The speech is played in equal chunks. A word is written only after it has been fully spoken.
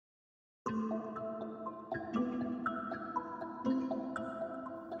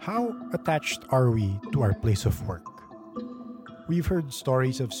How attached are we to our place of work? We've heard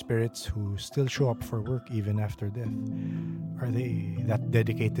stories of spirits who still show up for work even after death. Are they that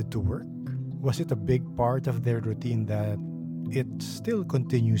dedicated to work? Was it a big part of their routine that it still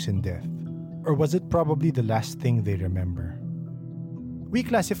continues in death? Or was it probably the last thing they remember? We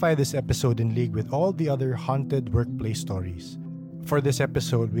classify this episode in league with all the other haunted workplace stories. For this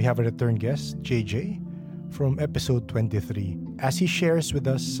episode, we have a return guest, JJ, from episode 23, as he shares with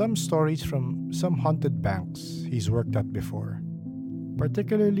us some stories from some haunted banks he's worked at before.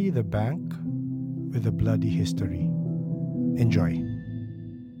 Particularly the bank with a bloody history. Enjoy.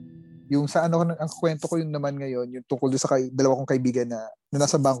 Yung sa ang kwento ko yun naman ngayon, yung tungkol sa dalawa kong kaibigan na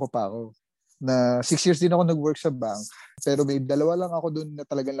nasa bangko pa ako. Na 6 years din ako nag-work sa bank. Pero may dalawa lang ako doon na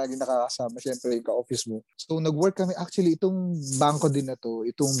talagang lagi nakakasama. Siyempre, yung ka-office mo. So, nag-work kami. Actually, itong bangko din na to,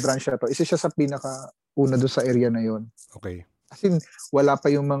 itong branch na to, isa siya sa pinaka-una doon sa area na yon. Okay. As in, wala pa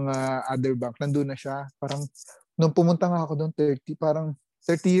yung mga other bank. Nandun na siya. Parang, nung pumunta nga ako doon,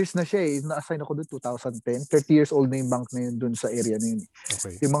 30 years na siya eh. Na-assign ako doon 2010. 30 years old na yung bank na yun doon sa area na yun.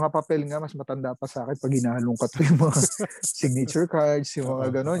 Okay. Yung mga papel nga, mas matanda pa sa akin pag hinahalungkat ko yung mga signature cards, yung mga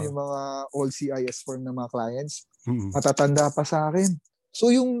ganon, yung mga all CIS form ng mga clients. Matatanda pa sa akin.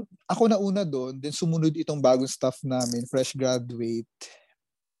 So yung ako na una doon, then sumunod itong bagong staff namin, fresh graduate.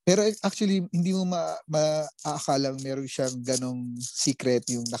 Pero actually, hindi mo maaakalang meron siyang ganong secret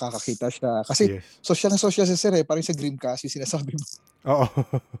yung nakakakita siya. Kasi social na social siya, sir eh. Parang sa Grimcast yung sinasabi mo. Oo.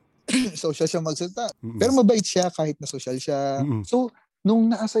 Social siya magsalita. Pero mabait siya kahit na social siya. So,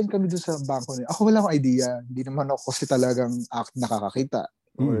 nung na-assign kami doon sa bangko niya, ako wala akong idea. Hindi naman ako kasi talagang nakakakita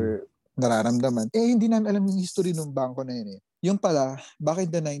or nararamdaman. Hindi namin alam yung history ng bangko na yun eh. Yung pala, back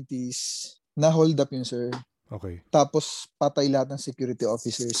in the 90s, na-hold up yun, sir. Okay. Tapos patay lahat ng security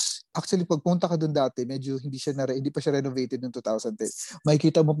officers. Actually, pagpunta ka doon dati, medyo hindi pa siya renovated noong 2010.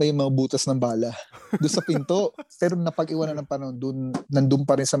 Makikita mo pa yung mga butas ng bala doon sa pinto. Pero napag-iwanan ng panahon, nandun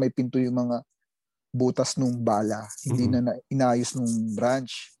pa rin sa may pinto yung mga butas nung bala. Hindi na inayos nung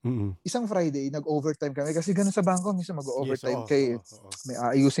branch. Isang Friday, nag-overtime kami. Kasi ganun sa bangko, minsan mag-overtime kayo. May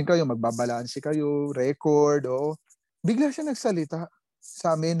aayusin kayo, magbabalanse kayo, record, Bigla siya nagsalita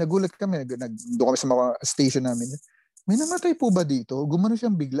sa amin, nagulat kami, doon kami sa mga station namin. May namatay po ba dito? Gumano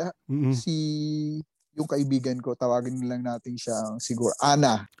siyang bigla. Yung kaibigan ko, tawagin lang natin siyang siguro,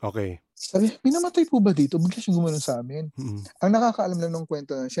 Ana. Okay. Sabi, may namatay po ba dito? Bigla siyang gumano sa amin. Ang nakakaalam lang ng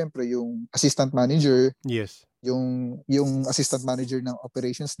kwento na, syempre, yung assistant manager, Yes. yung assistant manager ng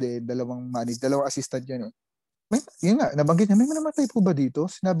operations din, dalawang assistant yan eh. Yun nga, nabanggit niya, may namatay po ba dito?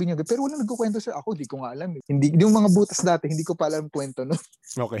 Sinabi niya, pero wala nagkukwento sir. Ako, di ko nga alam. Hindi, yung mga butas dati, hindi ko pa alam kwento, no?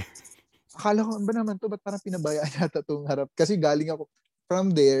 Okay. Akala ko, ba naman to? Ba't parang pinabayaan yata itong harap? Kasi galing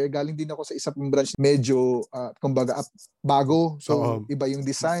din ako sa isang branch, medyo, kumbaga, bago. So, iba yung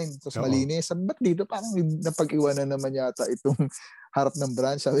design. Tapos malinis. Sabi, ba't dito? Parang napag-iwanan naman yata itong harap ng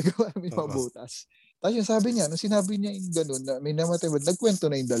branch. Sabi ko, may mga butas. Tapos yung sabi niya, nung sinabi niya yung ganun, na may namatay,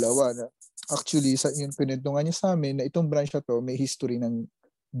 nagkwento na yung dalawa na actually, yung pinentungan niya sa amin na itong branch na to, may history ng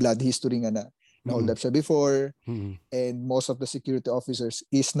blood history nga na hold up siya before and most of the security officers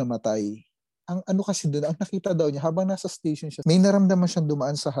is namatay. Ang ano kasi doon, ang nakita daw niya, habang nasa station siya, may naramdaman siyang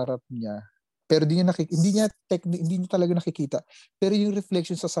dumaan sa harap niya. Pero hindi niya talaga nakikita. Pero yung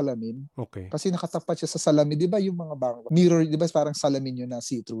reflection sa salamin, kasi nakatapat siya sa salamin, di ba yung mga bangko? Mirror, di ba parang salamin yun na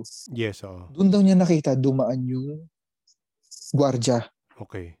see-through? Yes, oo. Doon daw niya nakita, dumaan yung gwardiya.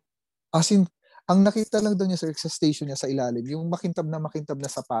 Okay. As in, ang nakita lang daw niya sir, sa station niya sa ilalim, yung makintab na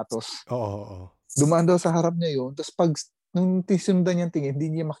sapatos. Oo. Dumaan daw sa harap niya yun, tapos pag nung sinundan niyang tingin,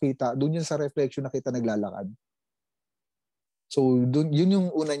 hindi niya makita, doon yun sa reflection nakita naglalakad. So, yun yung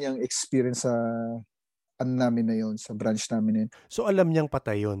una niyang experience sa namin na yun, sa branch namin na yun. So, alam niyang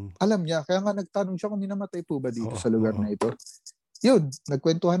patay yun? Alam niya. Kaya nga nagtanong siya kung minamatay po ba dito sa lugar na ito. Yun,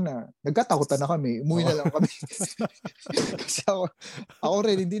 nagkwentuhan na. Nagkatakutan na kami. Umuwi na lang kami. Kasi ako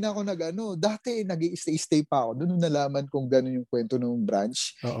rin, hindi na ako dati nag-i-stay pa ako. Doon nalaman kung gano'n yung kwento ng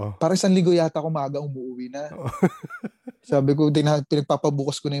branch. Parang 1 linggo yata ako maaga umuwi na. Sabi ko,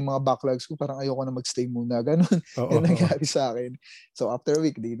 pinagpapabukas ko na yung mga backlogs ko. Parang ayoko na magstay muna. Ganun. Yan nangyari sa akin. So after a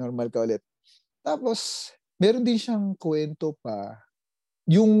week, di normal ka ulit. Tapos, meron din siyang kwento pa.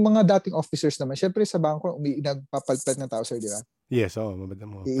 Yung mga dating officers naman, syempre sa bangko, nagpapalpad ng tao, sir, di ba? Yes, madam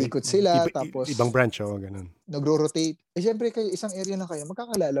mo. Iikot sila, tapos ibang branch, ganun. Nagro-rotate. Syempre kayo, isang area na kayo,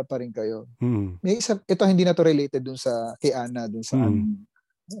 magkakalala pa rin kayo. May ito hindi na to related dun sa kay Ana, dun sa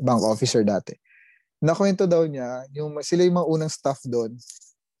bank officer dati. Nakwento daw niya, sila yung mga unang staff doon.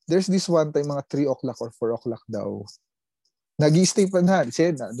 There's this one time, mga 3 o'clock or 4 o'clock daw. Nag-i-stay pa na,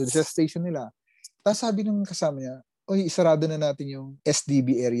 doon sa station nila. Tapos sabi ng kasama niya, oy, isarado na natin yung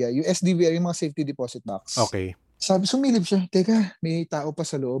SDB area. Yung SDB area, yung mga safety deposit box. Okay. Sabi, sumilip siya, teka, may tao pa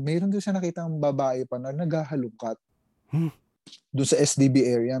sa loob. Mayroon doon siya nakita ang babae pa na naghahalungkat. Doon sa SDB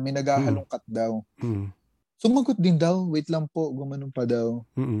area, may naghahalungkat daw. Sumagot din daw, wait lang po, gumanon pa daw.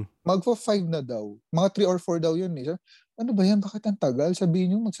 Magpa-5 na daw. Mga 3 or 4 daw yun. Ano ba yan? Bakit ang tagal?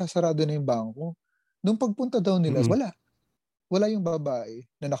 Sabihin nyo, magsasarado na yung bangko. Nung pagpunta daw nila, wala. Wala yung babae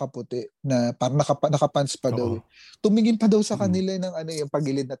na nakaputi, na parang nakapants pa daw. Tumingin pa daw sa kanila ng yung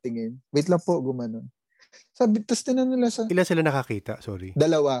pagilid na tingin. Wait lang po, gumanon. Sabi, tas tinanong nila sa... Ilan sila nakakita? Sorry.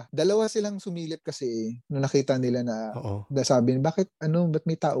 Dalawa silang sumilip kasi nung nakita nila na sabi, ba't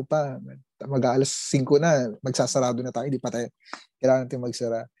may tao pa? Mag-aalas 5 na, magsasarado na tayo, hindi pa tayo, kailangan natin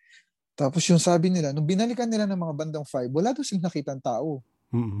magsara. Tapos yung sabi nila, nung binalikan nila ng mga bandang 5, wala doon silang nakitang tao.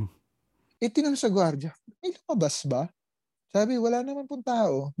 Tinanong sa gwardiya, may lumabas ba? Sabi, wala naman pong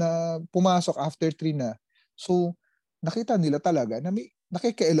tao na pumasok after 3 na. So, nakita nila talaga na may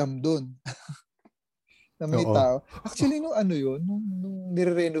nakikialam doon. Na may tao. Actually, nung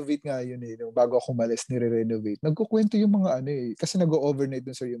nire-renovate nga yun nung bago ako umalis, nire-renovate. Nagkukwento yung mga kasi nag-overnight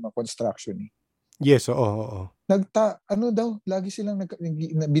dun sa yung mga construction Yes, oo. Lagi silang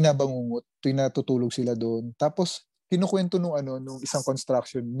binabangungot tuwing natutulog sila doon. Tapos, kinukwento nung isang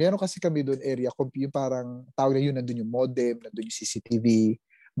construction. Meron kasi kami doon area, yung parang tawag na yun, nandun yung modem, nandun yung CCTV,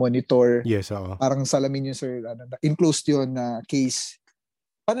 monitor. Yes, oo. Parang salamin yun, sir. Enclosed yun na case.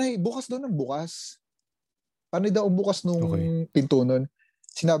 Panay, bukas doon ng bukas. Paano daw bukas nung pinto nun?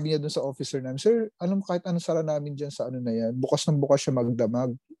 Sinabi niya dun sa officer namin, sir, kahit anong sara namin dyan sa na yan, bukas ng bukas siya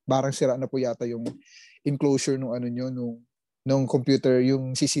magdamag. Parang sira na po yata yung enclosure nung computer,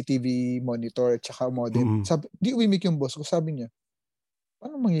 yung CCTV monitor at saka modem. Sabi, di umimik yung boss ko. Sabi niya,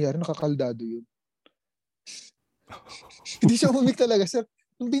 paano mangyayari? Nakakaldado yun. Hindi siya umimik talaga, sir.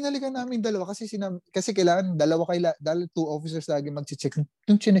 Nung binalikan namin dalawa, kasi kailangan 2 officers lagi mag-check.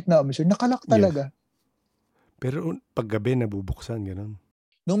 Yung chinek namin, sir, nakalak talaga. Yes. Pero paggabi nabubuksan, gano'n.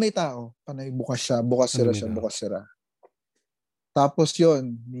 Nung may tao, panay bukas sira. Tapos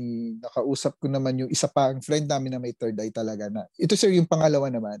yun, nakausap ko naman yung isa pang friend namin na may third eye talaga na. Ito sir, yung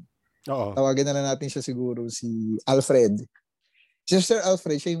pangalawa naman. Oo. Tawagan na lang natin siya siguro, si Alfred. Si Sir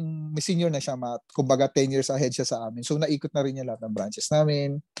Alfred, siya yung may senior na siya, kumbaga 10 years ahead siya sa amin. So naikot na rin niya lahat ng branches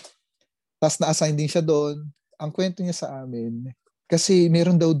namin. Tapos na-assign din siya doon. Ang kwento niya sa amin, kasi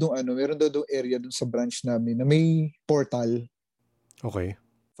meron daw doon area doon sa branch namin na may portal. Okay.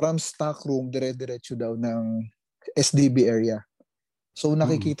 From stock room, dire-diretso daw ng SDB area. So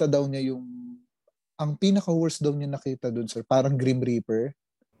nakikita daw niya ang pinaka-worst daw niya nakita doon, sir, parang Grim Reaper.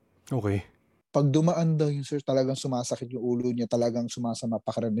 Okay. Pag dumaan daw yun, sir, talagang sumasakit yung ulo niya, talagang sumasama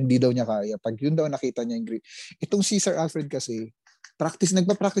pakiramdam. Hindi daw niya kaya. Pag yun daw nakita niya yung Grim. Itong si Sir Alfred kasi,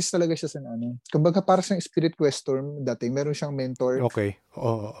 nagpa-practice talaga siya sa kumbaga para siyang spirit questor dating, meron siyang mentor. Okay.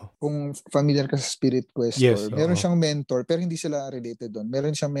 Oo. Kung familiar ka sa spirit questor, Yes, meron siyang mentor, pero hindi sila related doon.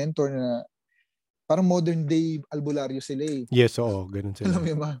 Meron siyang mentor na parang modern day albularyo sila eh. Yes, oo, ganun sila. Alam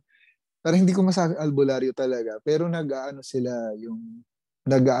mo ba? Parang hindi ko masabi albularyo talaga, pero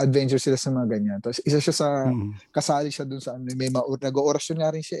nag-adventure sila sa mga ganyan. Tapos isa siya sa kasali siya doon sa may nag-oorasyon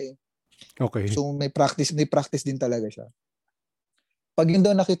nga rin siya eh. Okay. So may practice din talaga siya. Pag yun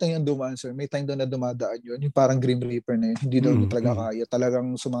daw nakita niyo dumaan, sir, may time daw na dumadaan yun, yung parang Grim Reaper na yun, hindi daw niya talaga kaya,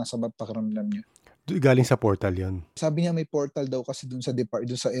 talagang sumasabak pakiramdam niya. Galing sa portal yun? Sabi niya may portal daw kasi dun sa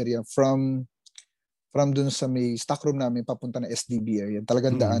area, from dun sa may stockroom namin papunta na SDB area,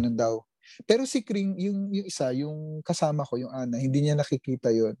 talagang daanan daw. Pero si Kring, yung isa, yung kasama ko, yung Ana, hindi niya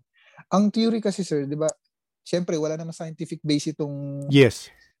nakikita yun. Ang theory kasi, sir, di ba, syempre, wala naman scientific base itong... Yes.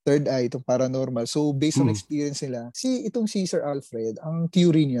 Third eye, itong paranormal. So, based on experience nila, itong si Sir Alfred, ang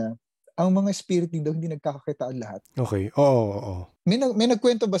theory niya, ang mga spirit din daw hindi nagkakakitaan lahat. Okay. Oo. May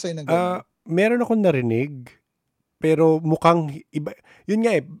nagkwento ba sa'yo ng gano'n? Meron akong narinig, pero mukhang iba. Yun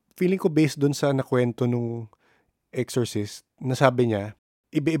nga feeling ko based dun sa nakwento nung exorcist, nasabi niya,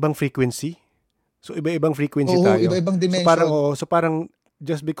 iba-ibang frequency. So, iba-ibang frequency tayo. Iba-ibang dimension. So, parang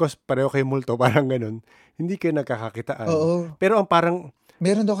just because pareho kayo multo, parang ganun, hindi kayo nagkakakitaan. Oo. Pero ang parang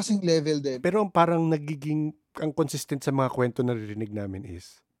meron daw kasing level din. Pero ang parang ang consistent sa mga kwento na narinig namin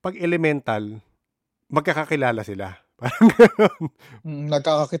is, pag elemental, magkakakilala sila. Parang gano'n.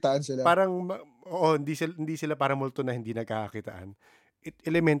 Nagkakakitaan sila. Parang, hindi sila parang multo na hindi nagkakakitaan.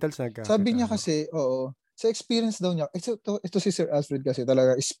 Elementals nagkakakitaan. Sabi niya kasi, sa experience daw niya, ito si Sir Alfred kasi,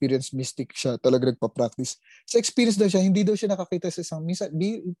 talaga experience mystic siya, talaga nagpa-practice. Sa experience daw siya, hindi daw siya nakakita sa isang,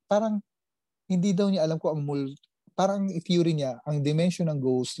 parang, hindi daw niya alam ko ang parang theory niya, ang dimension ng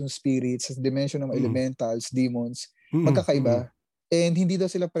ghosts, yung spirits, dimension ng elementals, demons, magkakaiba. And hindi daw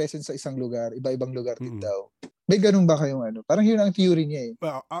sila present sa isang lugar, iba-ibang lugar din daw. May ganun ba kayong ano? Parang yun ang theory niya eh.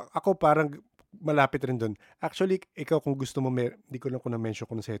 Ako parang malapit rin doon. Actually, ikaw kung gusto mo, di ko lang kung na-mention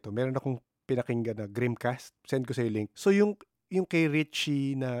ko na sa ito, meron akong pinakinggan na Grimcast. Send ko sa link. So, yung kay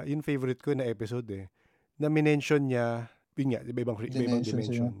Richie na, yung favorite ko na episode na minention niya, yun nga, ibang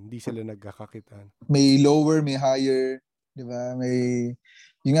dimension. Hindi sila nagkakakitaan. May lower, may higher, di ba? May,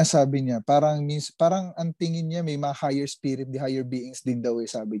 yung nga sabi niya, parang ang tingin niya may mga higher spirit, the higher beings din daw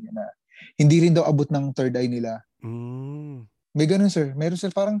sabi niya na hindi rin daw abot ng third eye nila. May ganun, sir. Meron sir,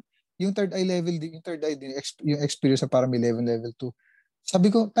 parang yung third eye level din, yung experience na parang may level 2.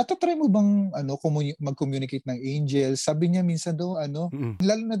 Sabi ko, tatatry mo bang mag-communicate ng angels? Sabi niya minsan daw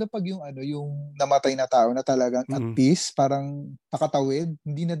lalo na daw pag yung namatay na tao na talagang at peace, parang nakatawid,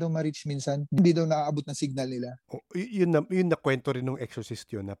 hindi na daw ma-reach minsan. Hindi daw naaabot ng signal nila. Yun na kwento rin ng exorcist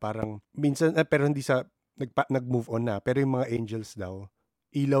yun na parang minsan pero hindi sa nag-move on na, pero yung mga angels daw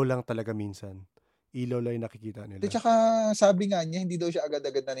ilaw lang talaga minsan. Ilaw lang yung nakikita nila. At saka sabi nga niya, hindi daw siya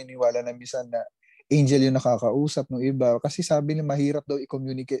agad-agad naniniwala na minsan na angel yung nakakausap ng iba. Kasi sabi niya, mahirap daw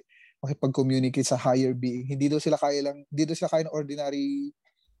i-communicate, makipag-communicate sa higher being. Hindi daw sila kaya ng ordinary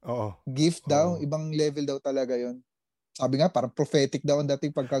gift daw. Ibang level daw talaga yon. Sabi nga, parang prophetic daw ang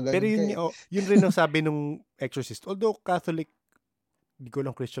dating pagkaganon. Pero yun rin ang sabi nung exorcist. Although Catholic, hindi ko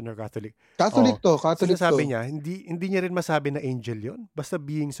lang Christian or Catholic. Catholic to. Sabi niya, hindi niya rin masabi na angel yon. Basta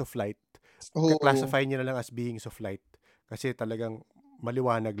beings of light. Classify niya na lang as beings of light. Kasi talagang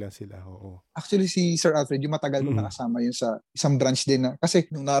maliwanag lang sila. Oo. Actually, si Sir Alfred, yung matagal ko nakasama yun sa isang branch din na, kasi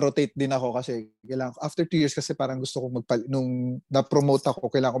nung na-rotate din ako kasi kailangan, after 2 years kasi parang gusto ko nung na-promote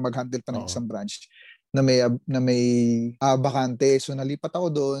ako, kailangan ko mag-handle pa ng isang branch na may bakante. So nalipat ako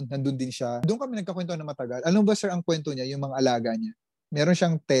doon, nandun din siya. Doon kami nagkakwento na matagal. Alam ba sir, ang kwento niya, yung mga alaga niya, meron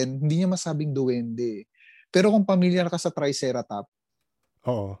siyang 10, hindi niya masabing duwende. Pero kung pamilyar ka sa Triceratop,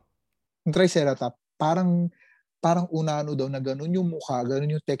 yung Triceratop, parang unano daw na ganun yung mukha,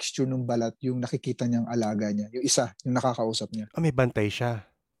 ganun yung texture ng balat, yung nakikita niyang alaga niya. Yung isa, yung nakakausap niya. May bantay siya?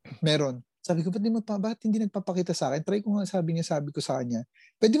 Meron. Sabi ko, ba't hindi nagpapakita sa akin? Try ko nga, sabi ko sa kanya,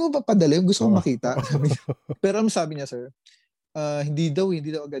 pwede mo ba padala yung gusto kong makita? Pero sabi niya, sir, hindi daw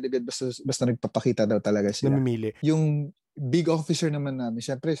agad-agad basta nagpapakita daw talaga sila. Namimili. Yung big officer naman namin,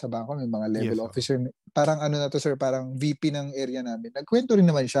 syempre sa bangko may mga level officer. Parang na to sir, parang VP ng area namin. Nagkwento rin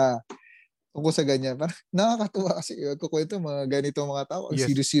naman siya tungkol sa ganyan. Parang nakakatuwa kasi kukwento mga ganito mga tao. Ang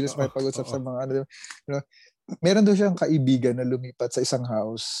serious may pag-usap sa mga meron daw siyang kaibigan na lumipat sa isang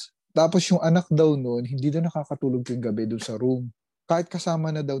house. Tapos yung anak daw noon, hindi daw nakakatulog yung gabi doon sa room. Kahit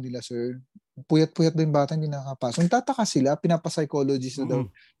kasama na daw nila, sir. Puyat-puyat daw yung bata, hindi nakakapasok. Nagtataka sila, pinapa-psychologist na daw.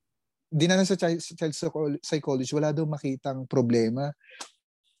 Di na sa child psychologist, wala daw makitang problema.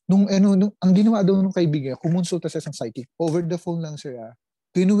 Ang ginawa daw ng kaibigan, kumonsulta sa isang psychic. Over the phone lang, sir.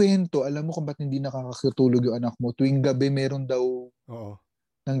 Kinuwento, alam mo kung ba't hindi nakakatulog yung anak mo. Tuwing gabi, meron daw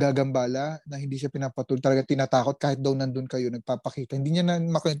nanggagambala na hindi siya pinapatulog. Talaga tinatakot kahit daw nandun kayo, nagpapakita. Hindi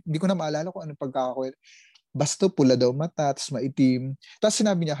ko na maalala kung anong pagkakakwento. Basta pula daw mata, tapos maitim. Tapos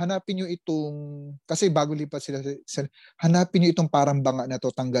sinabi niya, hanapin nyo itong, kasi bago lipat sila, hanapin nyo itong parang banga na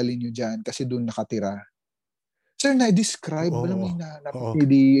to, tanggalin nyo dyan, kasi doon nakatira. Sir, na-describe, alam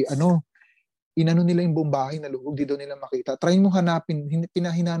mo inano nila yung buong bahay na lubog, di daw nila makita. Try mo hanapin,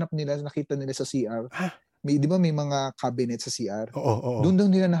 pinahinanap nila, nakita nila sa CR. Di ba may mga cabinet sa CR? Doon daw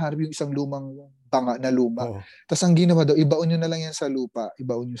nila naharap yung isang lumang banga na luma. Tapos ang ginawa daw, ibaon nyo na lang yan sa lupa.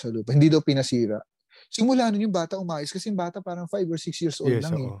 Hindi daw pinasira. Simula nun yung bata umayos kasi yung bata parang 5 or 6 years old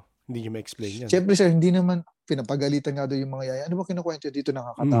lang eh. Hindi nyo ma-explain yan. Siyempre sir, hindi naman pinapagalitan nga daw yung mga yaya. Ano ba kinukwento dito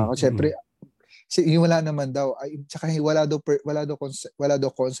nakakatakot? Siyempre, wala naman daw. Tsaka wala daw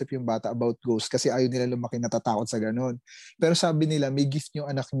concept yung bata about ghosts kasi ayaw nila lumaki natatakot sa ganun. Pero sabi nila, may gift yung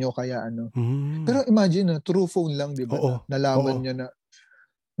anak nyo kaya Pero imagine, true phone lang, di ba? Nalaman niya na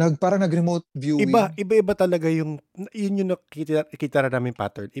parang nag-remote viewing. Iba talaga yun yung nakikita na namin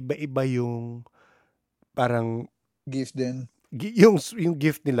pattern. Iba yung parang gift din. Yung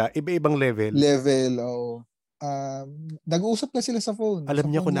gift nila, iba-ibang level. Nag-uusap na sila sa phone. Alam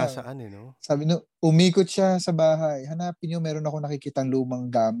niya kung nasaan no? Sabi umikot siya sa bahay. Hanapin niyo, meron ako nakikitang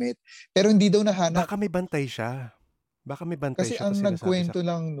lumang gamit. Pero hindi daw nahanap. Baka may bantay siya. Kasi ang nagkwento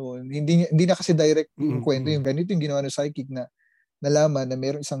lang noon, hindi na kasi direct yung kwento. Yung ganito yung ginawa ng psychic na nalaman na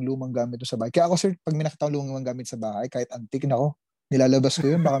meron isang lumang gamit sa bahay. Kaya ako sir, pag may nakita lumang gamit sa bahay, kahit antique nilalabas ko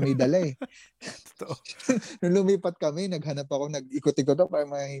yun, baka may dala eh. Nung lumipat kami, naghanap ako, nag-ikot-ikot ako,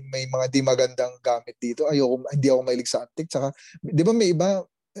 may mga di magandang gamit dito. Hindi ako mahilig sa antique. Tsaka, di ba may iba,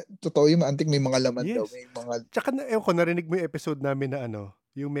 totoo yung antique, may mga laman daw. May mga... Tsaka narinig mo yung episode namin na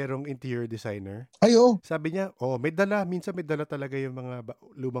Yung merong interior designer. Ay, oo. Sabi niya, minsan may dala talaga yung mga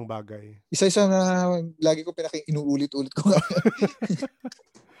lumang bagay. Isa na lagi ko inuulit-ulit ko nga.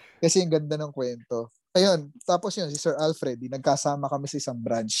 Kasi yung ganda ng kwento. Ayun, tapos yun, si Sir Alfred, nagkasama kami sa isang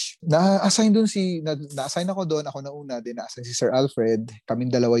branch. Na-assign ako doon, ako nauna din, na-assign si Sir Alfred.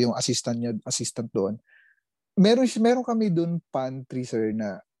 Kaming dalawa yung assistant doon. Meron kami doon pantry, sir,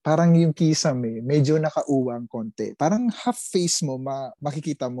 na parang yung kisame, medyo nakauwang konti. Parang half face mo,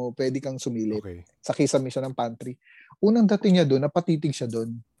 makikita mo, pwede kang sumilip. Okay. Sa kisame siya ng pantry. Unang dating niya doon, napatitig siya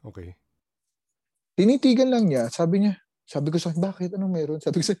doon. Okay. Tinitigan lang niya, sabi ko sa akin, bakit? Anong meron?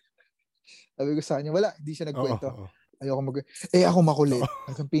 Sabi ko sa kanya, wala, hindi siya nagkwento. Oo. Ayoko ako makulit.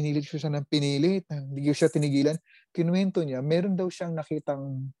 Hanggang pinilit siya ng pinilit. Hindi ko siya tinigilan. Kinuwento niya, meron daw siyang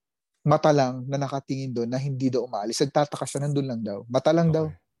nakitang mata lang na nakatingin doon na hindi daw umalis. Nagtataka siya, nandun lang daw. Mata lang daw.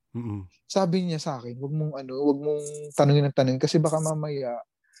 Mm-mm. Sabi niya sa akin, wag mong tanungin ng tanungin kasi baka mamaya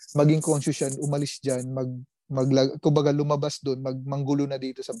maging conscious yan, umalis diyan, kumbaga lumabas doon, manggulo na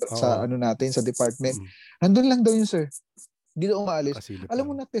dito sa natin sa department. Nandun lang daw yun, sir. Hindi daw umalis. Alam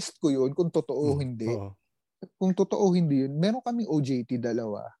mo na test ko yun kung totoo o hindi. Kung totoo hindi yun, meron kaming OJT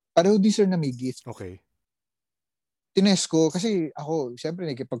dalawa. Pareho din, sir, na may gift. Okay. Tinest ko kasi ako, syempre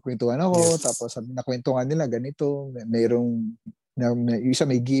nakikipagkwentuhan ako, tapos sabi na kwentuhan nila ganito, mayroong isa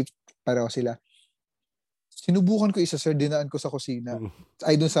may gift, pareho sila. Sinubukan ko isa, sir, dinaan ko sa kusina.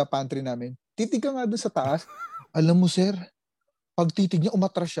 Ay, doon sa pantry namin. Titig ka nga doon sa taas. Alam mo, sir, pag titig niya,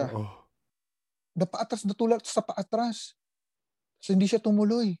 umatras siya. Napaatras, natulak sa paatras. So, hindi siya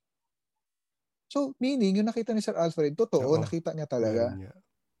tumuloy. So, meaning, yung nakita ni Sir Alfred, totoo, nakita niya talaga.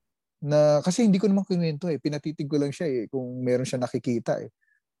 Kasi hindi ko naman kinuwento pinatitig ko lang siya kung meron siya nakikita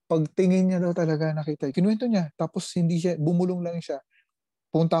Pagtingin niya daw talaga nakita. Kinuwento niya, tapos hindi siya, bumulong lang siya.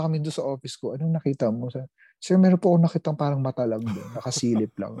 Punta kami doon sa office ko. Anong nakita mo? Sir, meron po ako nakitang parang mata lang doon.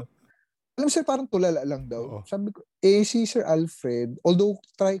 Nakasilip lang. Alam mo, sir, parang tulala lang daw. Sabi ko, si Sir Alfred, although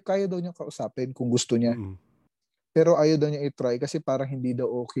kaya daw niya kausapin kung gusto niya. Pero ayaw daw niya i-try kasi parang hindi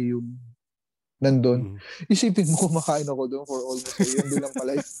daw okay yung nandun. Isipin mo, kumakain ako doon for almost a year. Doon lang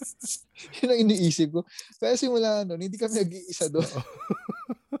pala. Yun ang iniisip ko. Kaya simula nun, hindi kami nag-iisa doon.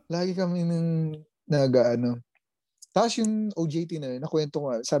 Lagi kami Tapos yung OJT na yun, nakwento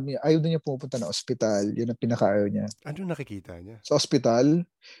ko, sabi niya, ayaw na niya pumunta na ospital. Yun ang pinakaayaw niya. Ano nakikita niya? Sa ospital?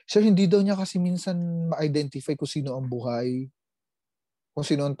 Sir, hindi daw niya kasi minsan ma-identify kung sino ang buhay. Kung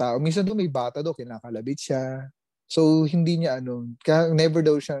sino ang tao. Minsan daw may bata daw, kinakalabit siya. So, hindi niya never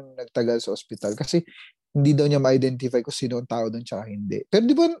daw siyang nagtagal sa ospital kasi hindi daw niya ma-identify kung sino ang tao doon tsaka hindi. Pero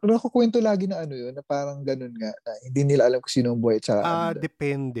di ba nakukwento lagi na yun, na parang ganun nga, na hindi nila alam kung sino ang buhay tsaka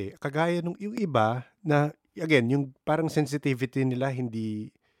depende. Kagaya nung yung iba na, again, yung parang sensitivity nila hindi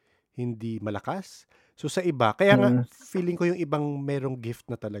malakas. So sa iba, kaya nga feeling ko yung ibang merong gift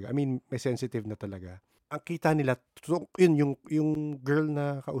na talaga. I mean, may sensitive na talaga. Ang kita nila, yun, yung girl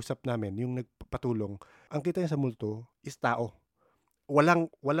na kausap namin, yung nagpatulong, ang kita niya sa multo is tao. Walang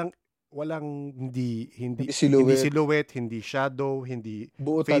hindi silhouette, hindi shadow, hindi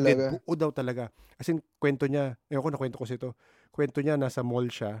buo faded, talaga. Buo daw talaga. As in, kwento niya, nakwento ko ito. Kwento niya, nasa mall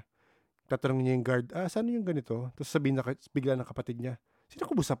siya, tatanungin niya yung guard, saan yung ganito? Tapos sabihin bigla ng kapatid niya, sino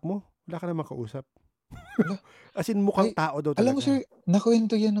kausap mo? Wala ka naman kausap. As in, mukhang tao daw talaga. Alam mo, sir,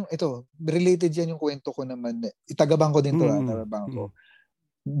 nakwento yan related yan yung kwento ko naman. Itagabang ko din to, tagabang ko.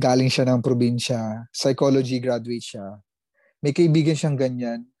 Galing siya ng probinsya, psychology graduate siya. May kaibigan siyang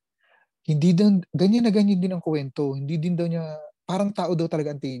ganyan. Hindi din, ganyan din ang kwento. Hindi din daw niya, parang tao daw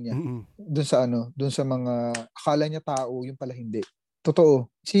talaga ang tingin niya. Doon sa mga, akala niya tao, yung pala hindi. Totoo.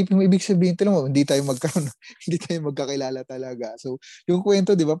 Isipin mo, ibig sabihin, tila mo, hindi tayo magkakilala talaga. So, yung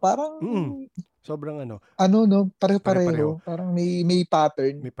kwento, di ba, parang, sobrang pareho. Parang may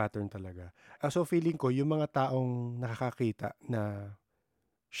pattern. May pattern talaga. So, feeling ko, yung mga taong nakakakita na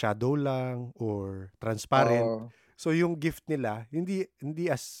shadow lang or transparent, so yung gift nila, hindi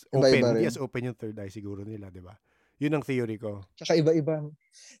as open, hindi as open yung third eye siguro nila, di ba? Yun ang theory ko. Tsaka iba-iba.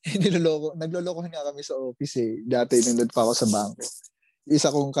 Naglolokohan nga kami sa office dati nung pa ako sa bangko.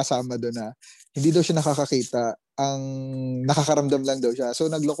 Isa kong kasama doon na hindi daw siya nakakakita, ang nakakaramdam lang daw siya. So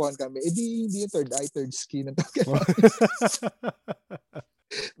naglokohan kami, di yung third eye, third skin.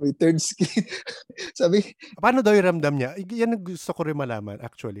 May third skin. Sabi, paano daw yung ramdam niya? Yan ang gusto ko rin malaman,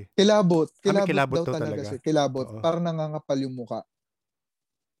 actually. Kilabot daw talaga siya. Kilabot. Parang nangangapal yung muka.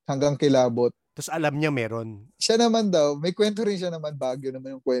 Hanggang kilabot. Tapos alam niya meron. Siya naman daw, may kwento rin siya naman, Baguio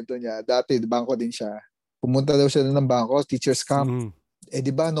naman yung kwento niya. Dati, bangko din siya. Pumunta daw siya ng bangko, teacher's camp.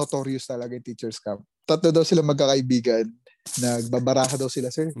 Di ba, notorious talaga yung teacher's camp. Tatlo daw sila magkakaibigan. Nagbabaraha daw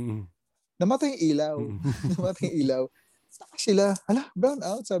sila, sir. Namatay yung ilaw. Sila, brown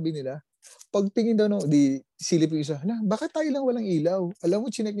out, sabi nila. Pagtingin daw di silip yung isa, bakit tayo lang walang ilaw? Alam mo,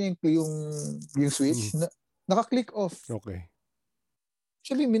 chinek niya yung switch, naka-click off. Okay.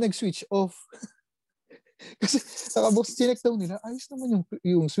 Actually, may nag-switch off. Kasi nakabox, chinek daw nila, ayos naman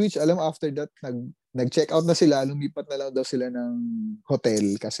yung switch. Alam mo, after that, nag-check out na sila, lumipat na lang daw sila ng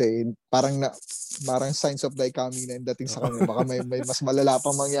hotel kasi parang signs of thy coming na yung dating sa kanya. Baka may mas malala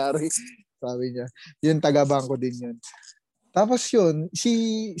pang mangyari. Sabi niya. Yun, taga-bangko din yun. Tapos yun,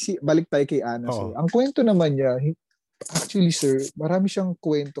 balik tayo kay Ana. So, ang kwento naman niya, actually sir, marami siyang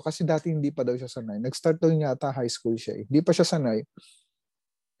kwento kasi dati hindi pa daw siya sanay. Nag-start daw niya ata high school siya. Hindi pa siya sanay.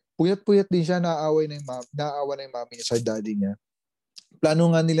 Puyat-puyat din siya, naawa na yung mami niya sa daddy niya.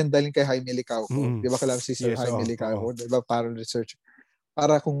 Plano nga nilang dalhin kay Jaime Licauco. Di ba kalala si Sir Jaime Licauco? Di ba parang research?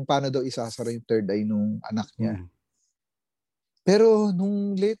 Para kung paano daw isasara yung third eye nung anak niya. Pero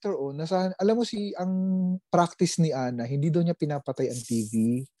nung later on, alam mo ang practice ni Ana, hindi daw niya pinapatay ang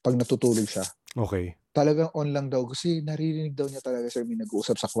TV pag natutulog siya. Okay. Talagang on lang daw kasi naririnig daw niya talaga sir may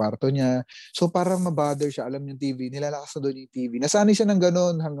nag-uusap sa kwarto niya. So para ma-bother siya, alam yung TV, nilalakas na doon yung TV. Nasanay siya ng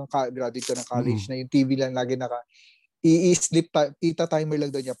ganun hanggang graduate siya ng college na yung TV lang lagi i-sleep timer lang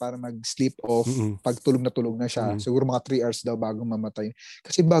daw niya para mag-sleep off pag tulog na siya. Siguro mga 3 hours daw bago mamatay.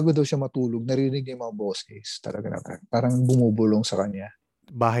 Kasi bago daw siya matulog, naririnig niya yung mga boses. Talaga naman. Parang bumubulong sa kanya.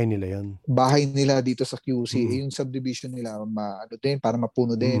 Bahay nila yan. Bahay nila dito sa QC. Yung subdivision nila, para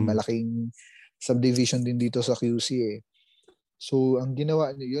mapuno din. Malaking subdivision din dito sa QC eh. So, ang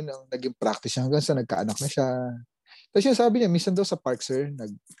ginawa niya, yun ang naging practice niya hanggang sa nagkaanak na siya. Tapos yung sabi niya, minsan daw sa park, sir,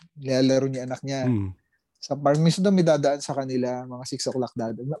 nilalaro niya anak niya. Sa park, minsan daw may dadaan sa kanila, mga 6 o'clock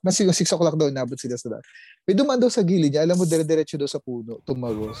dadaan. Mas 6 o'clock daw, nabot sila sa daan. May dumaan daw sa gilid niya, alam mo, dire-diretso daw sa puno,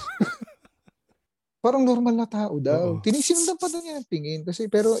 tumagos. Parang normal na tao daw. Tinisinundan pa daw niya ng tingin.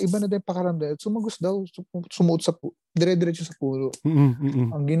 Pero iba na daw yung pakaramdam. Sumagos daw, sumuot dire-diretso sa puno.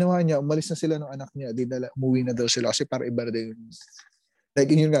 Ang ginawa niya, umalis na sila ng anak niya. Umuwi na daw sila kasi para iba na daw yun.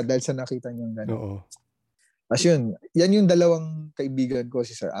 Like yun nga, dahil sa nakita niya gano'n. As yun, yan yung dalawang kaibigan ko,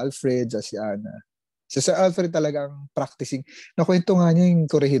 si Sir Alfred at si Ana. Si Sir Alfred talagang practicing. Nakwento nga niya yung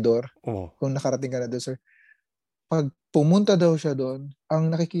korehidor. Kung nakarating ka na doon, sir. Pag pumunta daw siya doon,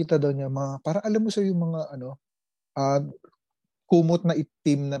 ang nakikita daw niya, parang alam mo sir yung mga kumot na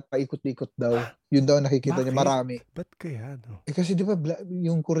itim na paikot-ikot daw. Yun daw nakikita niya, marami. Ba't kaya? No? Kasi di ba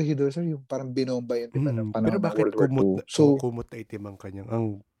yung korehidor sir, yung parang binomba yun, di ba? Pero bakit kumot na itim ang kanyang,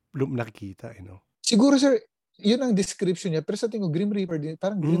 ang nakikita, no? Siguro sir, yun ang description niya. Pero sa tingin ko, Grim Reaper din.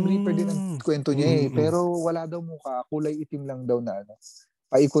 Parang Grim Reaper din ang kwento niya eh. Pero wala daw mukha. Kulay itim lang daw na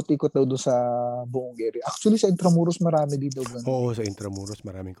paikot-ikot daw doon sa buong area. Actually, sa Intramuros marami din daw. Oo, sa Intramuros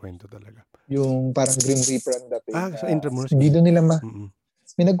maraming kwento talaga. Yung parang Grim Reaper ang dating. Sa Intramuros. Hindi doon nila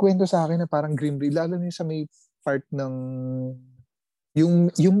may nagkwento sa akin na parang Grim Reaper. Lalo na sa may part ng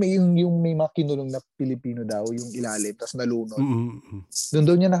yung may mga kinulong na Pilipino daw, yung ilalim, tapos nalunod. Doon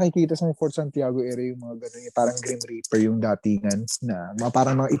daw niya nakikita sa Fort Santiago area yung mga ganun, parang Grim Reaper yung datingan na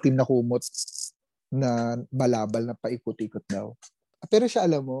parang mga itim na kumot na balabal na paikot-ikot daw. Pero siya,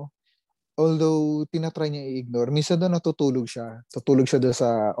 alam mo, although tinatry niya i-ignore, minsan doon natutulog siya. Tutulog siya doon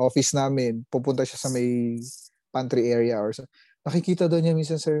sa office namin. Pupunta siya sa may pantry area or nakikita doon niya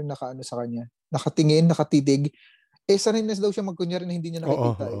minsan, sir, nakaano sa kanya. Nakatingin, nakatitig. Sanay na daw siya magkunyari na hindi niya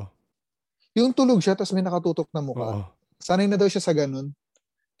nakikita. Yung tulog siya, tapos may nakatutok na mukha. Sanay na daw siya sa ganun.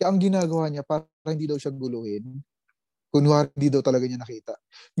 Kaya ang ginagawa niya, para hindi daw siya guluhin. Kunwari, hindi daw talaga niya nakita.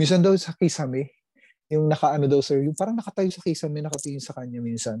 Minsan daw sa kisame, yung nakaano daw sir, yung parang nakatayo sa kisame, nakatingin sa kanya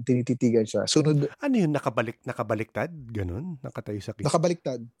minsan, tinititigan siya. Sunod. Ano yun, nakabaliktad? Ganun? Nakatayo sa kisame?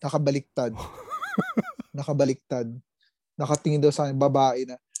 Nakabaliktad. Nakabaliktad. Nakatingin daw sa kanya, babae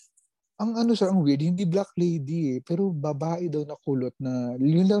na. Ang ang weird, hindi black lady pero babae daw na kulot na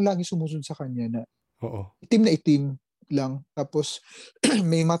yun lang lagi sumusunod sa kanya na itim na itim lang. Tapos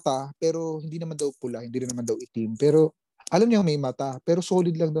may mata pero hindi naman daw pula, hindi rin naman daw itim. Pero alam niya may mata pero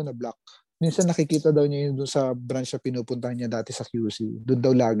solid lang daw na black. Minsan nakikita daw niya yun doon sa branch na pinupuntahan niya dati sa QC. Doon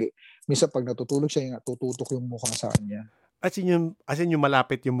daw lagi. Minsan pag natutulog siya, tututok yung mukha sa kanya. As in yung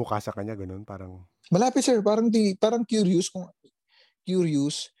malapit yung mukha sa kanya, ganun? Parang... Malapit sir, parang curious.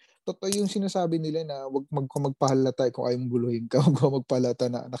 Totoo yung sinasabi nila na wag magpahalata kung ayaw mong guluhin ka, wag magpahalata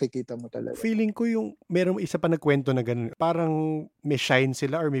na nakikita mo talaga. Feeling ko yung meron isa pa nagkwento na ganun. Parang may shine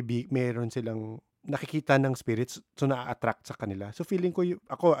sila or meron silang nakikita ng spirits so na-attract sa kanila. So feeling ko,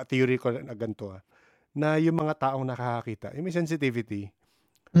 ako, theory ko na ganito na yung mga taong nakakakita, yung may sensitivity,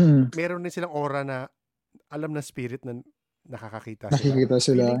 meron din silang aura na alam na spirit na nakakakita sila. Nakikita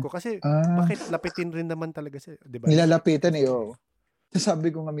sila. Feeling ko kasi bakit lapitin rin naman talaga sila, di ba? Nilalapitan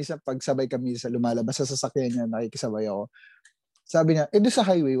Sabi ko nga minsan, pagsabay kami sa lumalabas sa sasakyan niya, nakikisabay ako. Sabi niya, doon sa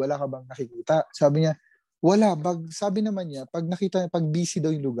highway, wala ka bang nakikita? Sabi niya, wala. Sabi naman niya, pag busy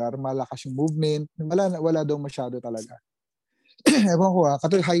daw yung lugar, malakas yung movement, wala daw masyado talaga. Ewan ko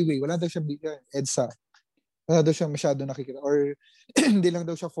katulad highway, wala daw siya, EDSA, wala daw siya masyado nakikita. Or hindi lang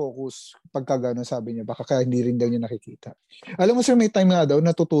daw siya focus pagka gano'n, sabi niya. Baka kaya hindi rin daw niya nakikita. Alam mo sir, may time nga daw,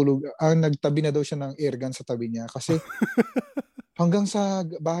 natutulog, nagtabi na daw siya ng airgun sa tabi niya. Kasi hanggang sa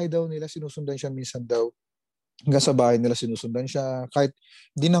bahay daw nila, sinusundan siya minsan daw. Hanggang sa bahay nila, sinusundan siya. Kahit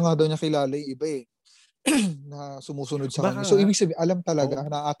di na nga daw niya kilala yung iba na sumusunod sa kanya. So, ibig sabihin, alam talaga,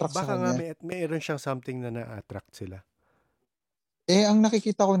 na-attract sa kanya. Baka nga mayroon siyang something na na-attract sila. Ang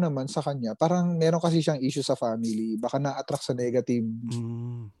nakikita ko naman sa kanya, parang meron kasi siyang issue sa family. Baka na-attract sa negative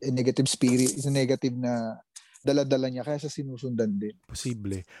spirit, sa negative na dala-dala niya, kaya siya sinusundan din.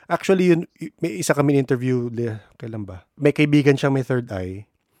 Posible. Actually, yun, may isa kami interview, kailan ba? May kaibigan siyang may third eye.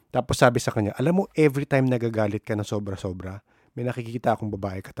 Tapos sabi sa kanya, alam mo, every time nagagalit ka na sobra-sobra, may nakikita akong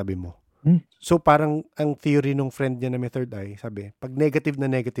babae katabi mo. So parang ang theory ng friend niya na may third eye, sabi, pag negative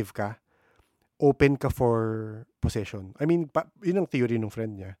na negative ka, open ka for possession. I mean, yun ang theory ng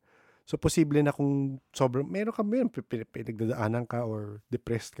friend niya. So, posible na kung sobrang, meron pinagdadaanan ka or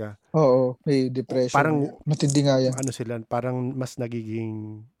depressed ka. Oo, may depression. Parang, matindi nga yan. Ano sila, parang mas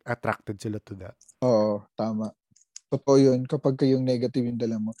nagiging attracted sila to that. Oo, tama. Totoo yun, kapag yung negative yung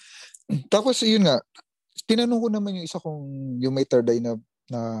dala mo. Tapos, yun nga, tinanong ko naman yung isa kong, yung may third eye na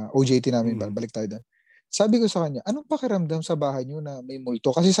OJT namin, balik tayo doon. Sabi ko sa kanya, anong pakiramdam sa bahay niyo na may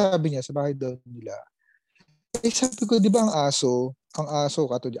multo? Kasi sabi niya, sa bahay daw nila. Sabi ko, di ba ang aso,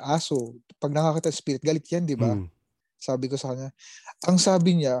 pag nakakita spirit, galit yan, di ba? Sabi ko sa kanya. Ang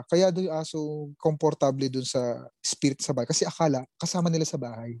sabi niya, kaya daw yung aso komportable dun sa spirit sa bahay. Kasi akala, kasama nila sa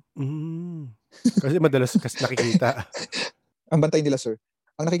bahay. Kasi madalas nakikita. Ang bantay nila, sir.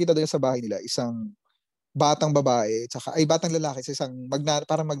 Ang nakikita daw sa bahay nila, isang batang babae, batang lalaki sa isang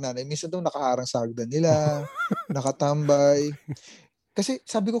parang magnanay. Minsan daw nakaharang sa hagdan nila, nakatambay. Kasi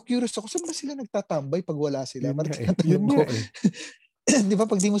sabi ko, curious ako, saan ba sila nagtatambay pag wala sila? Yun nga eh. Di ba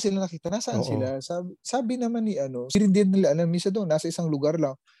pag di mo sila nakita, nasaan sila? Sabi naman ni hindi din nila alam, minsan daw nasa isang lugar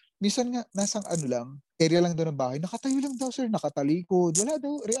lang. Minsan nga, nasang area lang daw ng bahay. Nakatayo lang daw, sir, nakatalikod. Wala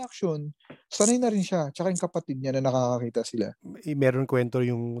daw reaction. Sanay na rin siya. Tsaka yung kapatid niya na nakakakita sila. Meron kwento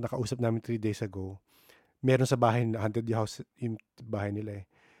yung nakausap namin 3 days ago. Meron sa bahay na haunted house yung bahay nila eh.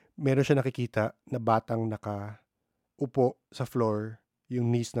 Meron siya nakikita na batang nakaupo sa floor, yung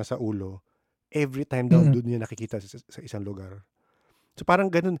knees na sa ulo. Every time daw doon niya nakikita sa isang lugar. So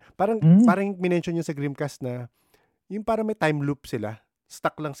parang ganun, parang minention niya sa Grimcast na yung parang may time loop sila.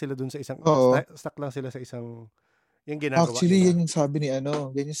 Stuck lang sila doon sa isang yung ginagawa. Actually, yan yung sabi yan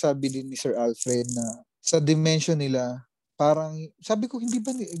yung sabi din ni Sir Alfred na sa dimension nila, parang, sabi ko, hindi ba,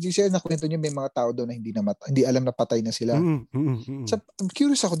 siya nakwento niya, may mga tao doon na hindi alam na patay na sila.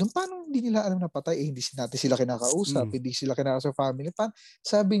 Curious ako doon, paano hindi nila alam na patay? Hindi natin sila kinakausap, hindi sila kinakausap sa family.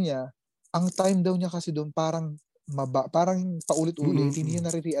 Sabi niya, ang time daw niya kasi doon, parang paulit-ulit, hindi niya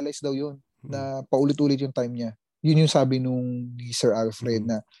nare-realize daw yun, na paulit-ulit yung time niya. Yun yung sabi ni Sir Alfred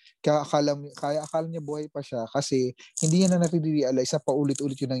na, kaya akala niya buhay pa siya kasi hindi niya na nare-realize na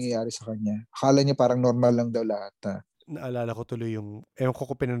paulit-ulit yung nangyayari sa kanya. Akala niya parang normal lang daw lahat. Naalala ko tuloy ewan ko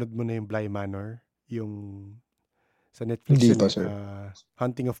kung pinanood mo na yung Bly Manor, yung sa Netflix. Hindi pa, sir.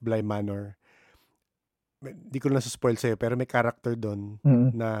 Hunting of Bly Manor. Di ko na spoil sa'yo, pero may character doon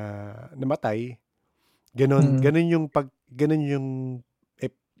na namatay. Ganon yung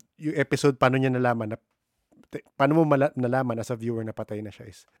episode, paano niya nalaman paano mo nalaman as a viewer na patay na siya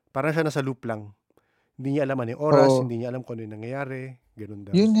is, parang siya nasa loop lang. Hindi niya alam yung oras, hindi niya alam kung ano yung nangyayari. Ganun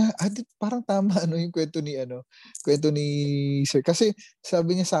daw. Yun nga, parang tama yung kwento ni Sir. Kasi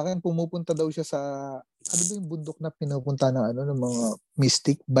sabi niya sa akin, pumupunta daw siya sa, ano ba yung bundok na pinupunta ng ng mga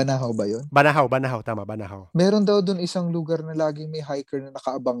mystic? Banahaw ba yun? Banahaw, tama, Banahaw. Meron daw dun isang lugar na laging may hiker na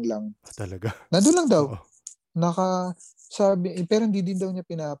nakaabang lang. Talaga? Nandun lang daw. Pero hindi din daw niya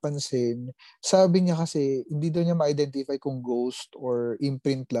pinapansin. Sabi niya kasi, hindi daw niya ma-identify kung ghost or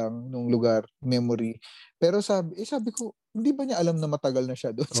imprint lang nung lugar, memory. Pero sabi ko, hindi ba niya alam na matagal na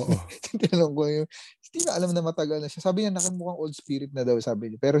siya doon? Tinanong ko hindi niya alam na matagal na siya. Sabi niya, nakamukhang old spirit na daw,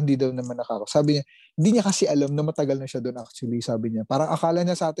 sabi niya. Pero hindi daw naman Sabi niya, hindi niya kasi alam na matagal na siya doon actually, sabi niya. Parang akala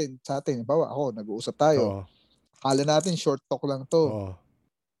niya sa atin, bawa ako, nag-uusap tayo. Akala natin, short talk lang to.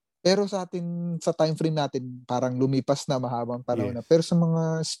 Pero sa atin, sa time frame natin, parang lumipas na mahabang panahon na. Pero sa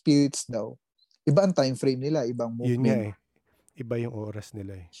mga spirits daw, iba ang time frame nila, ibang movement. Yun nga eh. Iba yung oras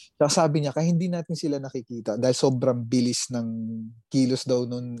nila eh. Kaya sabi niya, kaya hindi natin sila nakikita dahil sobrang bilis ng kilos daw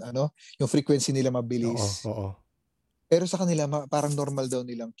nun, yung frequency nila mabilis. Oo. Pero sa kanila, parang normal daw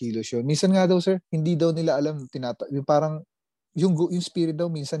nilang kilos yun. Minsan nga daw, sir, hindi daw nila alam, yung parang, yung spirit daw,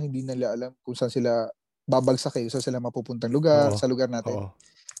 minsan hindi nila alam kung saan sila babagsak saan sila mapupuntang lugar, sa lugar natin. Oo.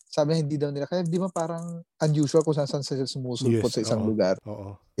 Sabi niya, hindi daw nila. Kaya di ba parang unusual kung saan sila sumusulpot sa isang lugar.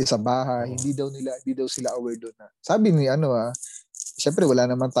 Oo. Isang bahay. Hindi daw sila aware doon na. Sabi ni siyempre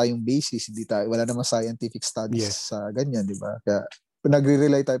wala naman tayong basis, wala naman scientific studies sa ganyan, di ba? Kaya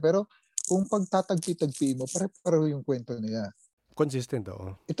nagre-rely tayo. Pero kung pagtatagpi-tagpi mo, pare-pareho yung kwento nila. Consistent,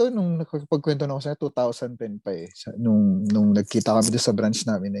 oo. Ito, nung nakapagkwento na ako sa 2010 pa nung nagkita kami doon sa branch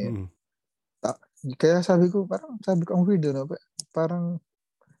namin na yun. Kaya sabi ko, ang weird, no? Parang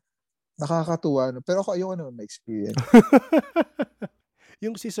nakakatuwa. No? Pero ako ayoko naman ma-experience.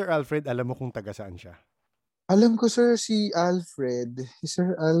 Yung si Sir Alfred, alam mo kung taga saan siya? Alam ko, sir, si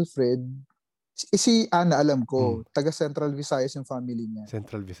Sir Alfred, si Ana, alam ko. Taga Central Visayas yung family niya.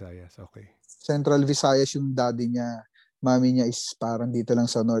 Central Visayas, okay. Central Visayas yung daddy niya. Mami niya is parang dito lang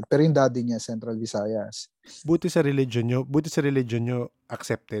sa North. Pero yung daddy niya, Central Visayas. Buti sa religion nyo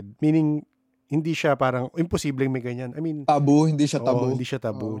accepted. Meaning, hindi siya parang imposibleng may ganyan. I mean, tabu, hindi siya tabu. Hindi siya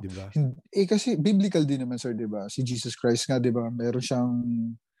tabu, di ba? Kasi biblical din naman, sir, di ba? Si Jesus Christ nga, di ba? Meron siyang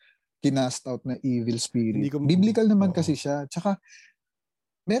kinast out na evil spirit. Biblical naman kasi siya. Tsaka,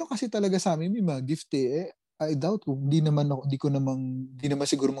 meron kasi talaga sa amin, may mga gift I doubt kung hindi naman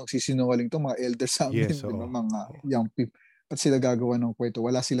siguro magsisinungaling to mga elders sa amin, diba? Mga young people. At sila gagawa ng kwento.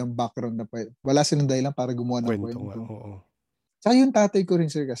 Wala silang background wala silang dahilan para gumawa ng kwento. Saka yung tatay ko rin,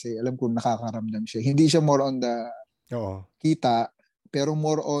 sir, kasi alam ko nakakaramdam siya. Hindi siya more on the kita, pero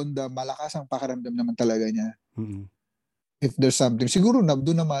more on the malakas ang pakaramdam naman talaga niya. Mm-hmm. If there's something. Siguro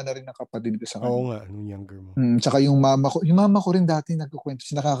doon naman na rin ang kapatid ko sa kanya. Oo nga, nung younger mo. Tsaka yung mama ko rin dati nagkukwento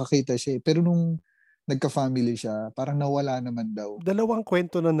siya, nakakakita siya. Pero nung nagka-family siya, parang nawala naman daw. 2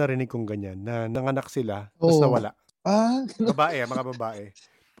 kwento na narinig kong ganyan, na nanganak sila, tapos nawala. Mga babae.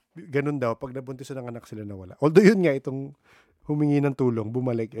 Ganun daw, pag nabuntis na nanganak sila, nawala. Although yun nga, itong humingi ng tulong,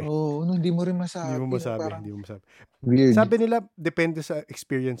 bumalik hindi mo rin masabi. Hindi mo masabi. Weird. Sabi nila, depende sa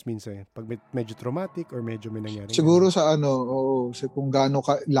experience minsan. Pag medyo traumatic or medyo may nangyari. Siguro sa kung gaano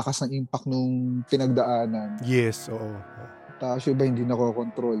lakas ng impact nung pinagdaanan. Yes, oo. Tapos yung iba hindi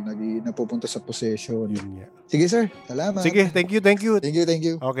nakokontrol, napupunta sa possession. Yun nga. Sige, sir. Salamat. Sige, thank you. Thank you.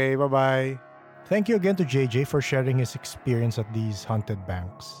 Okay, bye-bye. Thank you again to JJ for sharing his experience at these haunted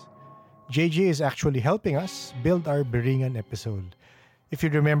banks. JJ is actually helping us build our Beringan episode. If you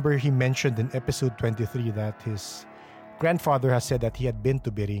remember, he mentioned in episode 23 that his grandfather has said that he had been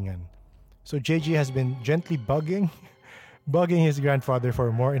to Beringan. So JJ has been gently bugging his grandfather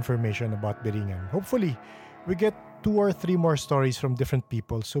for more information about Beringan. Hopefully, we get 2 or 3 more stories from different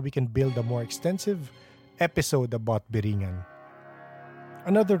people so we can build a more extensive episode about Beringan.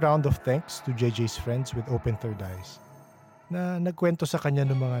 Another round of thanks to JJ's friends with Open Third Eyes na nagkwento sa kanya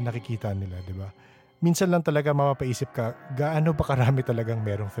ng mga nakikita nila, di ba? Minsan lang talaga mapapaisip ka, gaano ba karami talagang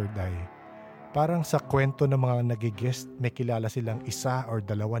merong third eye? Parang sa kwento ng mga nagigest, may kilala silang 1 or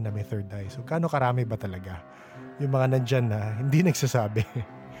 2 na may third eye. So, gaano karami ba talaga? Yung mga nandyan na hindi nagsasabi.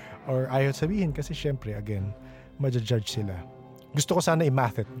 Or ayaw sabihin kasi syempre, again, ma-judge sila. Gusto ko sana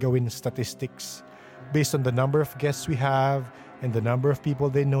i-math it, gawin statistics based on the number of guests we have and the number of people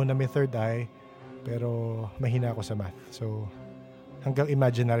they know na may third eye. Pero mahina ako sa math. So, hanggang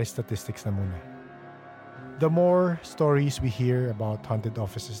imaginary statistics na muna. The more stories we hear about haunted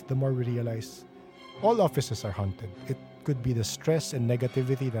offices, the more we realize all offices are haunted. It could be the stress and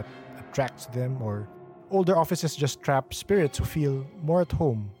negativity that attracts them, or older offices just trap spirits who feel more at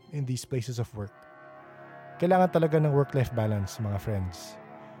home in these places of work. Kailangan talaga ng work-life balance, mga friends.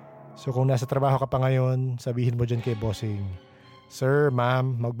 So kung nasa trabaho ka pa ngayon, sabihin mo dyan kay bossing, "Sir,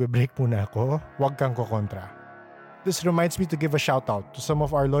 ma'am, magbe-break muna ako. Huwag kang kukontra." This reminds me to give a shout out to some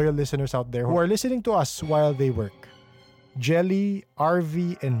of our loyal listeners out there who are listening to us while they work. Jelly,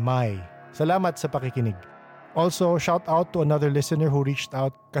 RV, and Mai. Salamat sa pakikinig. Also, shout out to another listener who reached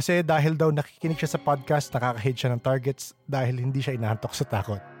out kasi dahil daw nakikinig siya sa podcast, nakakahit siya ng targets dahil hindi siya inaantok sa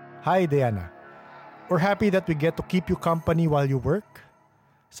takot. Hi, Diana. We're happy that we get to keep you company while you work.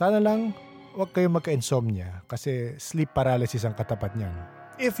 Sana lang huwag kayong magka-insomnia kasi sleep paralysis ang katapat niyan.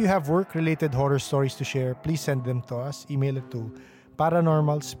 If you have work-related horror stories to share, please send them to us. Email it to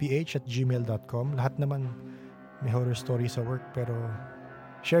paranormalsph@gmail.com. Lahat naman may horror stories sa work, pero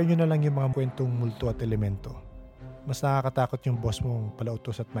share nyo na lang yung mga kwentong multo at elemento. Mas nakakatakot yung boss mong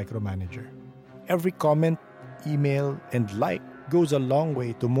palautos at micromanager. Every comment, email, and like goes a long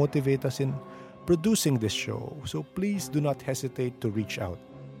way to motivate us in producing this show, so please do not hesitate to reach out.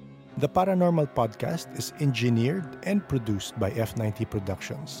 The Paranormal Podcast is engineered and produced by F90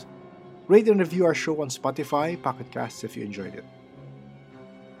 Productions. Rate and review our show on Spotify, Pocket Casts if you enjoyed it.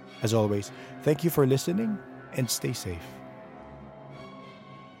 As always, thank you for listening and stay safe.